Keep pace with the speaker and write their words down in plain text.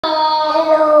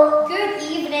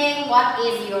what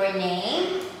is your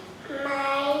name?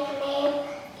 My name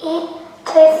is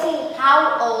Tracy.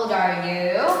 How old are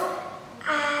you?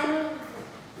 I'm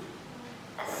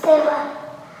 7.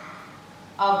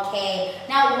 Okay.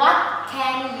 Now, what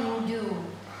can you do?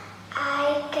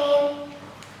 I can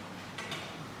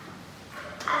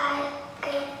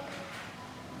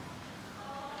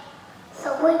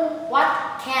swim.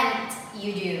 What can't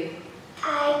you do?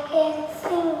 I can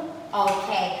sing.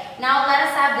 Okay. Now, let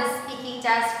us have the speaking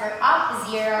test for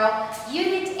UP0,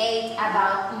 Unit 8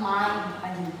 about mind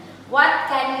body. What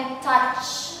can you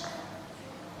touch?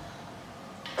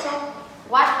 Touch.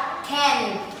 What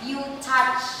can you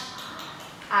touch?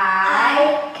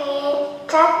 I can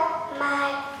touch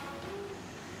my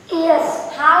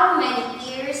ears. How many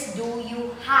ears do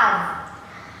you have?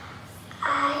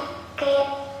 I can.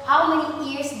 How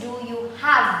many ears do you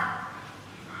have?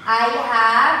 I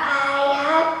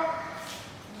have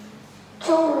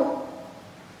 2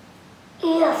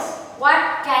 ears.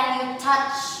 What can you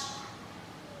touch?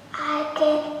 I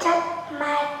can touch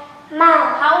my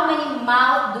mouth. How many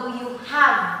mouths do you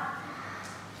have?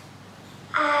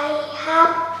 I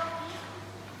have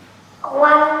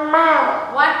 1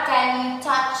 mouth. What can you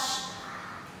touch?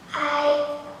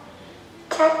 I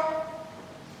touch.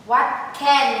 What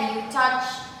can you touch?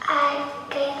 I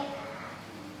can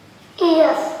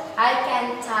ears. I can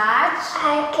touch.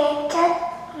 I can touch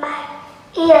my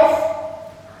ears.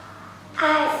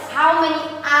 Eyes. How many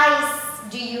eyes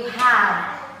do you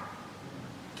have?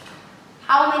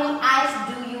 How many eyes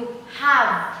do you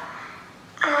have?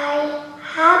 I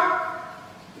have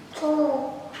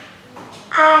 2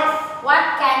 eyes. What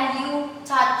can you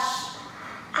touch?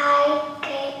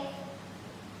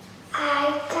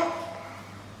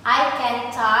 I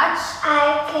can touch.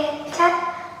 I can touch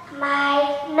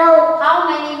my nose. How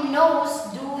many nose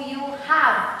do you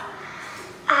have?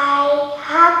 I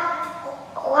have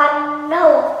 1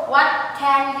 nose. What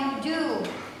can you do?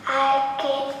 I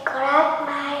can grab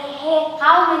my head.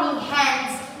 How many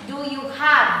hands do you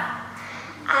have?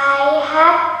 I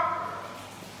have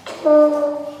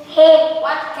 2 heads.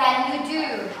 What can you do?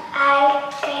 I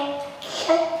can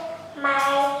shake my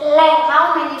leg. How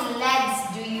many legs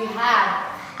do you have?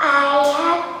 I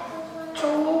have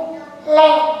 2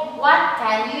 legs. What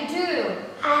can you do?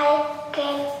 I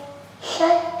can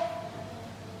shake.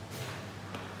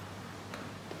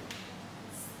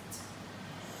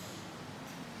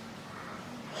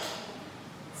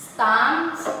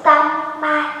 Stomp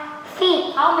my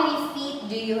feet. How many feet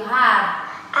do you have?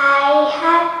 I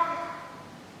have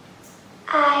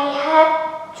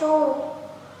 2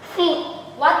 feet.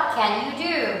 What can you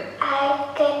do? I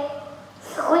can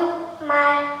swing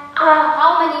my arm.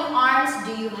 How many arms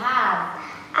do you have?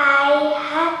 I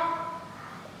have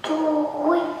 2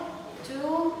 wings.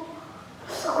 2.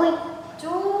 Swing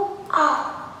 2. arm.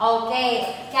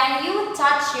 Okay. Can you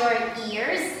touch your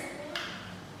ears?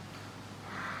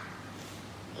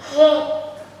 Yes,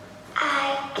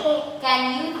 I can. Can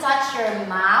you touch your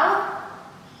mouth?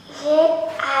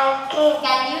 Yes, I can.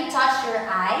 Can you touch your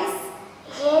eyes?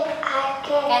 Yes, I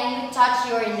can. Can you touch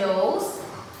your nose?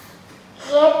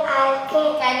 Yes, I can.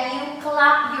 Can you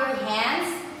clap your hands?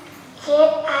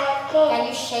 Yes, I can. Can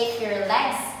you shake your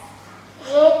legs?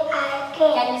 Yes, I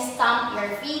can. Can you stomp your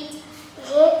feet?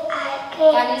 Yes, I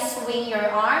can. Can you swing your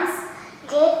arms?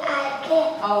 Yes, I can.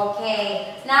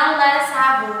 Okay, now let us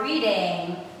have a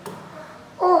reading.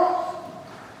 Oh,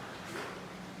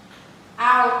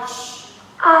 Ouch.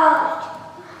 ouch,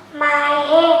 my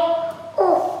head.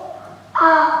 Oh,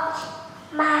 ouch,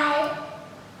 my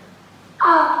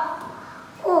arm.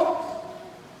 Oh,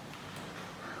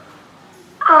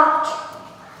 ouch,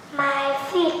 my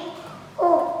feet.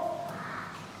 Oh,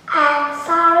 I'm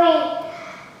sorry.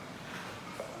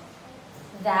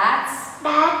 That's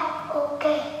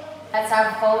Okay. Let's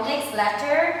have phonics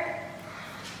letter.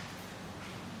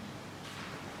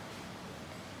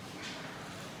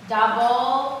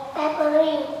 Double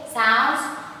Peppery. sounds.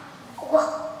 What?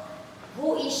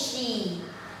 Who is she?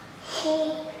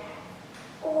 She.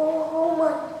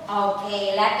 Woman.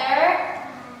 Okay, letter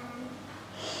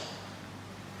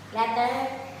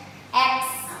X.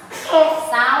 S.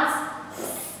 Sounds.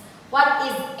 What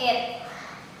is it?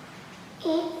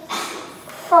 It's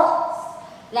 4.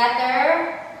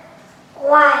 Letter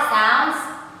Y. sounds.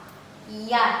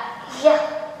 Yeah. Yeah.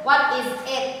 What is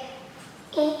it?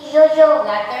 It's yo-yo.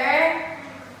 Letter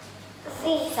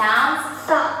Z. sounds.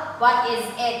 So. What is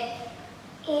it?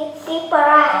 It's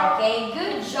zebra. Okay,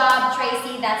 good job,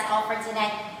 Tracy. That's all for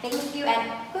tonight. Thank you and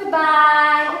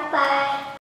goodbye. Goodbye.